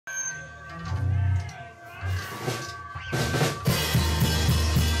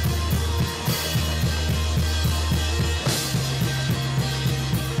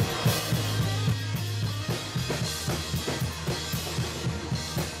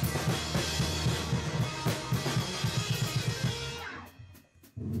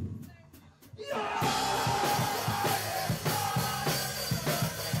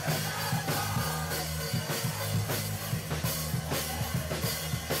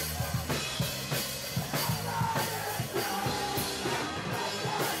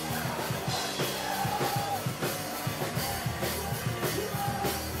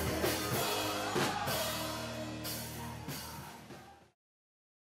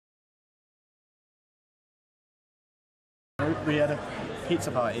we had a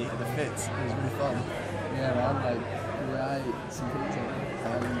pizza party at the Fitz. It was really fun. Yeah, man. Like we ate some pizza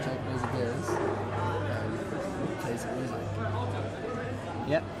and drank loads of beers and played some music.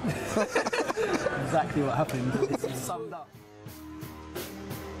 Yep. Exactly what happened. It's summed up.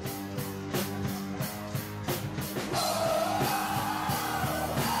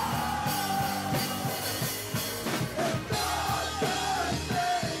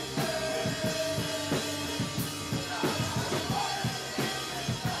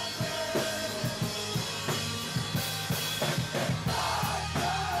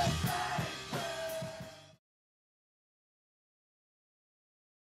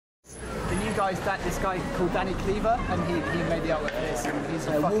 This guy called Danny Cleaver, and he made the artwork for this, and he's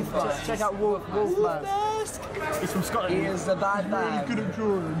a fucking fun. Check out Wolfman. He's from Scotland. He is the bad man. Really good at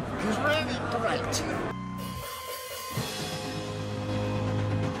drawing. He's really great.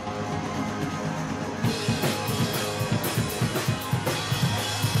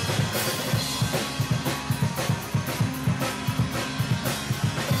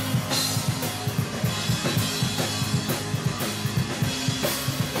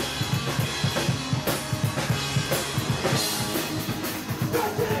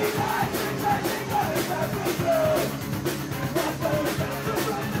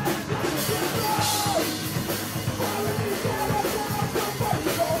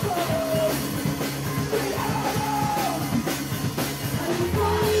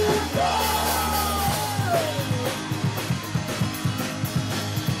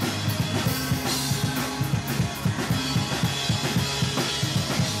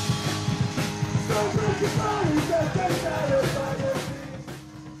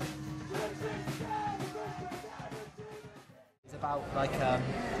 It's about like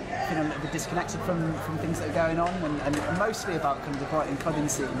feeling a little bit disconnected from things that are going on, and mostly about kind of the Brighton clubbing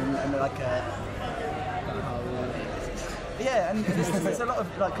scene and like yeah, and there's a lot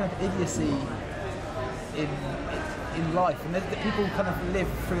of like kind of idiocy in life, and people kind of live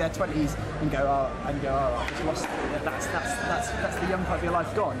through their 20s and go, oh, I've just lost. That's the young part of your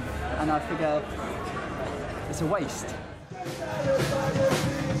life gone, and I figure it's a waste.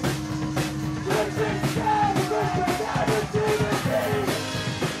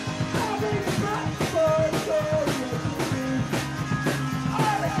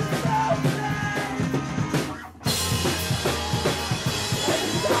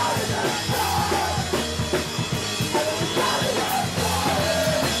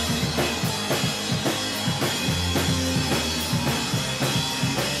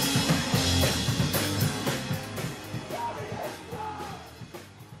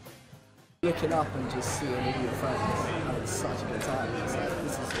 Looking up and just seeing all your friends having such a good time. It's like,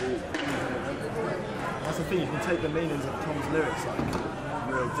 this is all. That's the thing, you can take the meanings of Tom's lyrics like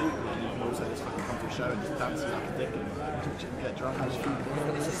real deeply, and you can also just fucking come to a show and just dance like a dick and get drunk and shit.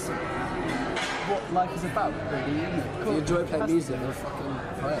 It's just what life is about, really, isn't it? If you enjoy playing music, you'll fucking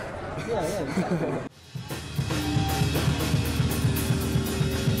play it. Yeah, exactly.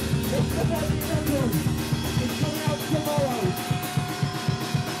 It's coming out tomorrow.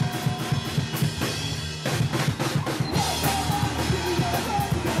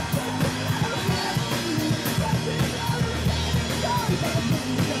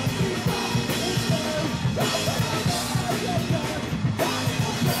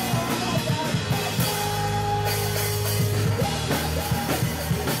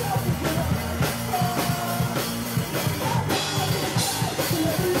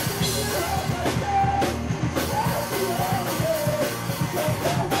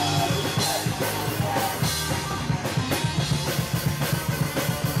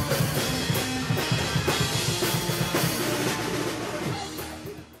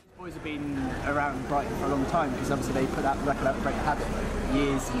 Around Brighton for a long time, because obviously they put that record out, Break the Habit,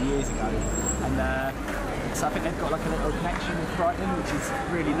 years and years ago, and so I think they've got like a little connection with Brighton, which is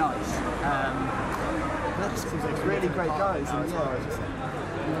really nice. Seems like really great guys, and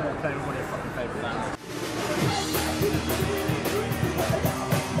yeah, Play with one of your fucking favourite bands.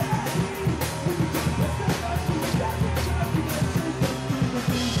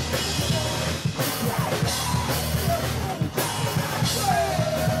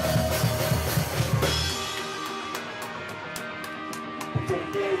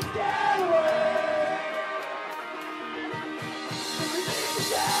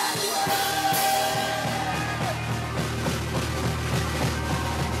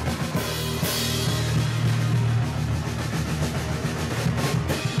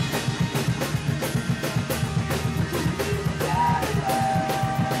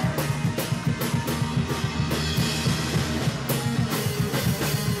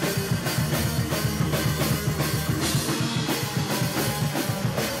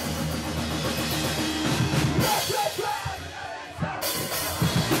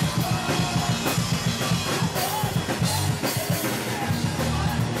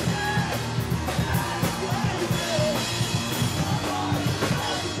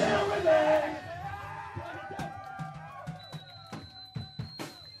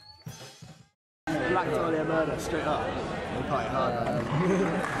 murder straight up. They party hard.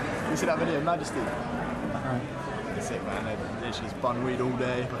 You see that video of Majesty? It's sick, man. They literally just bun weed all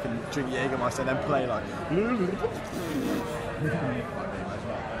day, fucking drink Jägermeister and then play like. Can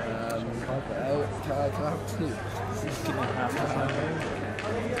I have two?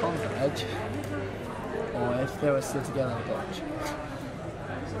 On the edge. Or if they were still together, I'd watch.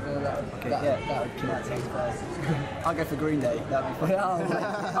 That would connect. I'll go for Green Day. That'd be fun.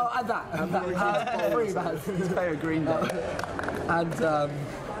 Oh, and that. Three bands. It's very Green Day. And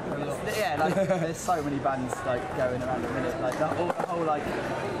yeah, like there's so many bands like going around at the minute. Like the whole like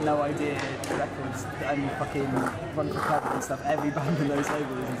No Idea records and fucking Run for Cover and stuff. Every band in those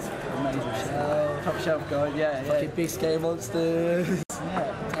labels is amazing. Top Shelf guy, yeah. fucking Big Scale Monsters.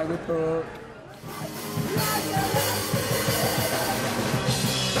 Yeah. Tango Talk.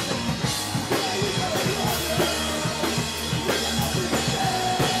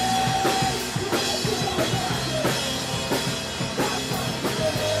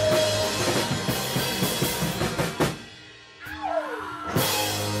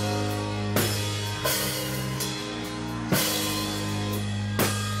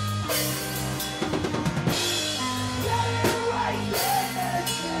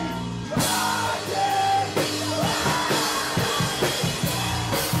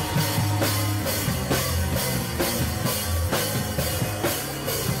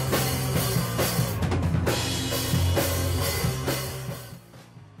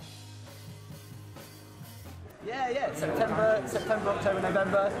 September, October,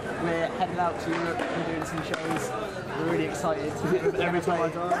 November, we're heading out to Europe and doing some shows. We're really excited. Every time I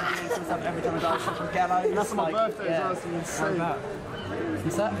die. Every time I die, such a gallows. That's my birthday as well, so insane.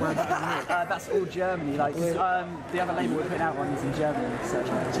 What's that? That's all Germany. Like the other label we're putting out on is in Germany, so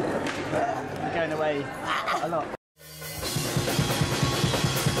we're going away a lot.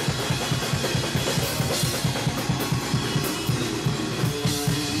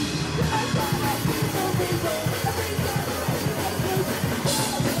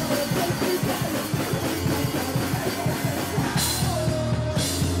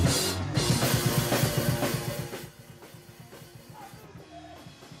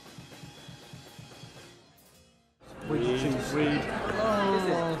 Weed.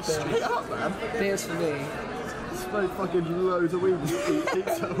 Oh, Straight up, man. beers for me. Smoke fucking loads of weed and eat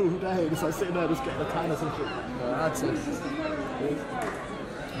pizza all day. It's like sitting there just getting a tan or something. That's it.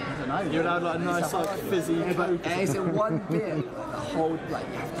 I don't know. You would have like a nice like fizzy Coke. Is it one beer? Like the whole, like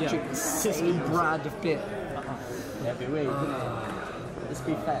you have to drink the same brand of beer. Yeah, it'd be weird, wouldn't it? Let's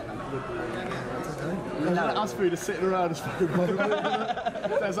be fair. And then us three just sitting around just fucking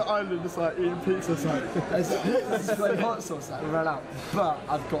there's an island just like eating pizza. It's like This is like hot sauce that ran out, but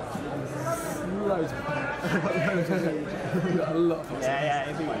I've got loads of I've got a lot of hot sauce. Yeah,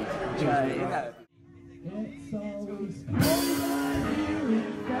 it'd be weird. You know. It's always colder here in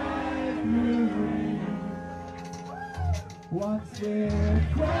February. Once we're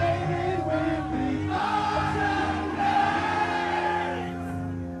acquainted with the autumn nights,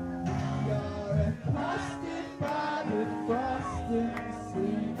 we are accosted by the frosting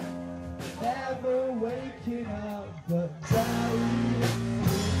sea, never waking up but dying.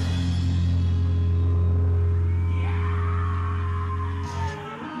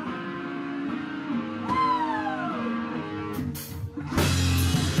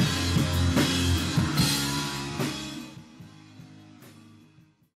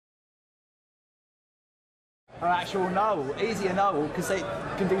 Or actual Gnarwol, easier Gnarwol because they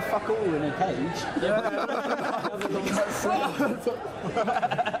can do fuck all in a cage.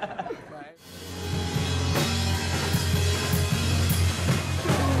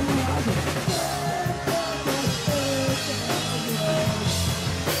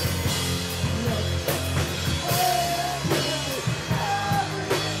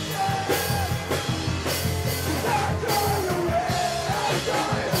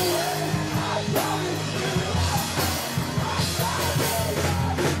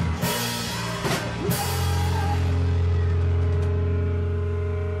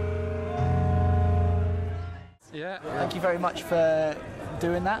 Thank you very much for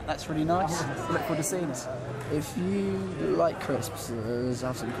doing that. That's really nice. Look forward to seeing us. If you like crisps,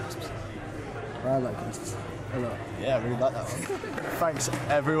 have some crisps. I like crisps a lot. yeah, I really like that one. Thanks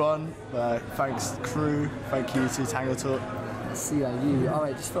everyone. Thanks crew. Thank you to Tango Talk. CIU.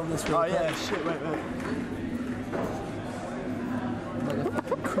 Alright, just film this real Oh quick. yeah, shit. Wait.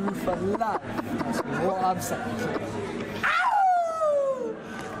 Crew for life. That's what I'm saying.